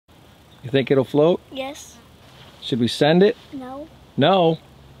You think it'll float? Yes. Should we send it? No. No.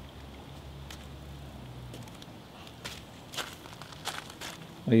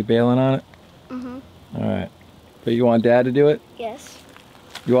 Are you bailing on it? Mm-hmm. All right. But you want Dad to do it? Yes.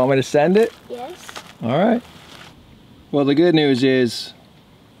 You want me to send it? Yes. All right. Well, the good news is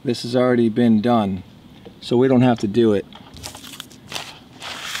this has already been done, so we don't have to do it.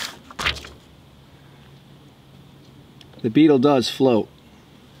 The Beetle does float.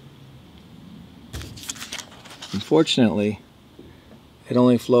 Unfortunately, it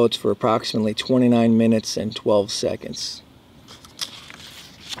only floats for approximately 29 minutes and 12 seconds.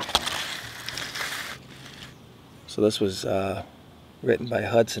 So this was written by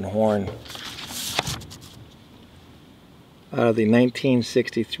Hudson Horn out of the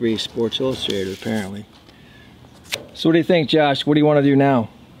 1963 Sports Illustrated, apparently. So what do you think, Josh? What do you want to do now?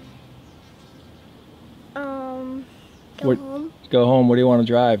 Go home. Go home. What do you want to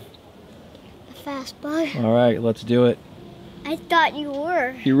drive? A fast bug. All right, let's do it. I thought you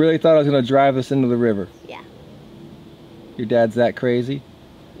were. You really thought I was going to drive us into the river? Yeah. Your dad's that crazy?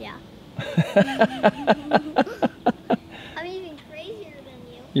 Yeah. I'm even crazier than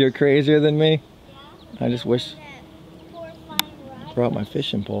you. You're crazier than me? Yeah. I just wish I brought my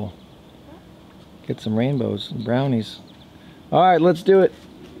fishing pole. Get some rainbows and brownies. All right, let's do it.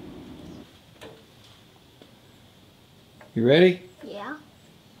 You ready? Yeah.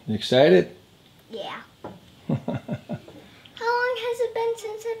 You excited? Yeah. How long has it been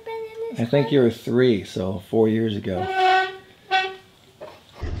since I've been in this? I think you were 3, so 4 years ago.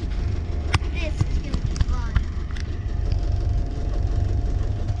 This is gonna be fun.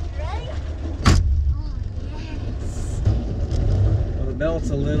 Ready? Oh yes. Well, the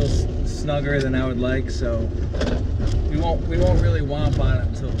belt's a little snugger than I would like, so we won't really whomp on it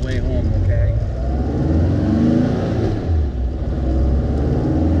until way home, okay?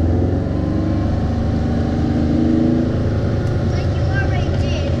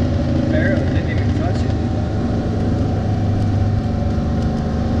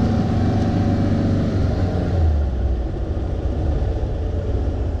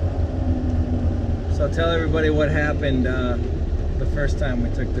 Tell everybody what happened the first time we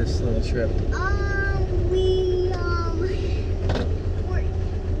took this little trip. We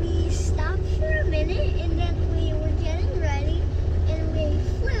stopped for a minute and then we were getting ready and we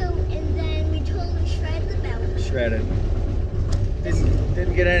flew and then we totally shredded the belt. Shredded.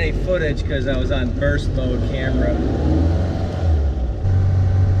 Didn't get any footage because I was on burst mode camera. Do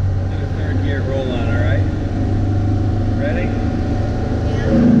a 3rd gear roll on, alright? Ready?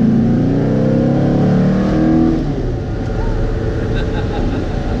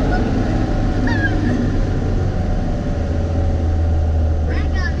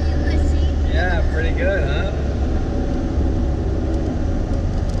 Yeah. Pretty good, huh?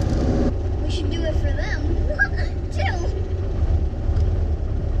 We should do it for them, too.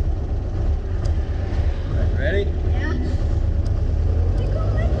 Right, ready? Yeah.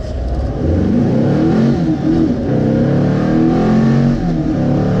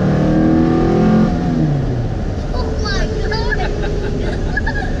 Oh my God!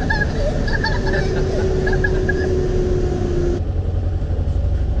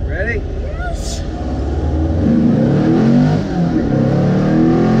 Ready? Yes.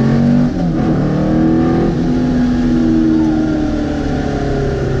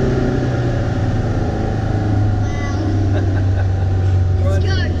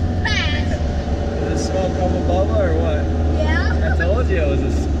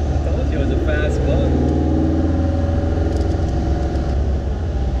 It was a fast bug.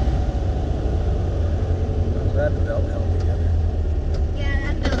 I'm glad the belt held together. Yeah,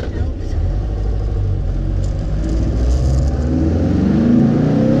 that belt helps.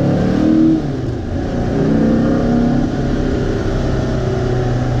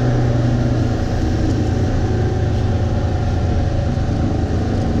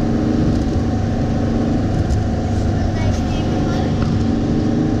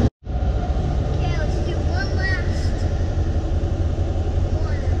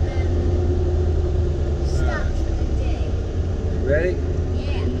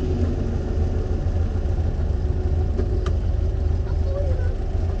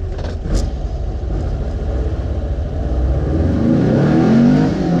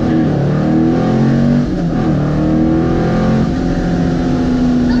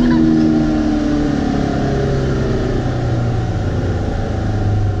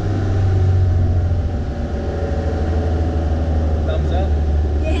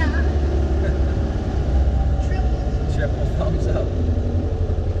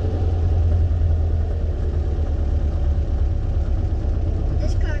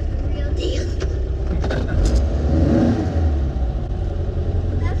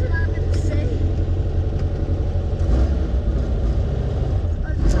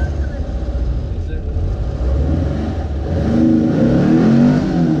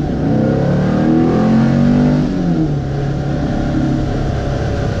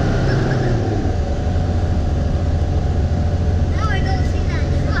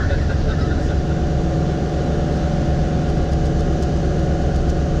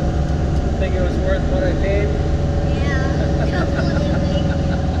 think it was worth what I paid? Yeah, definitely.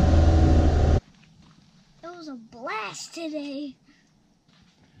 It was a blast today.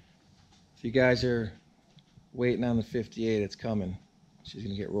 If you guys are waiting on the 58, it's coming. She's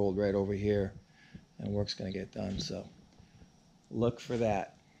going to get rolled right over here, and work's going to get done, so look for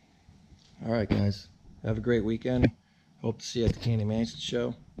that. All right, guys. Have a great weekend. Hope to see you at the Candy Mansion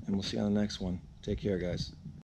show, and we'll see you on the next one. Take care, guys.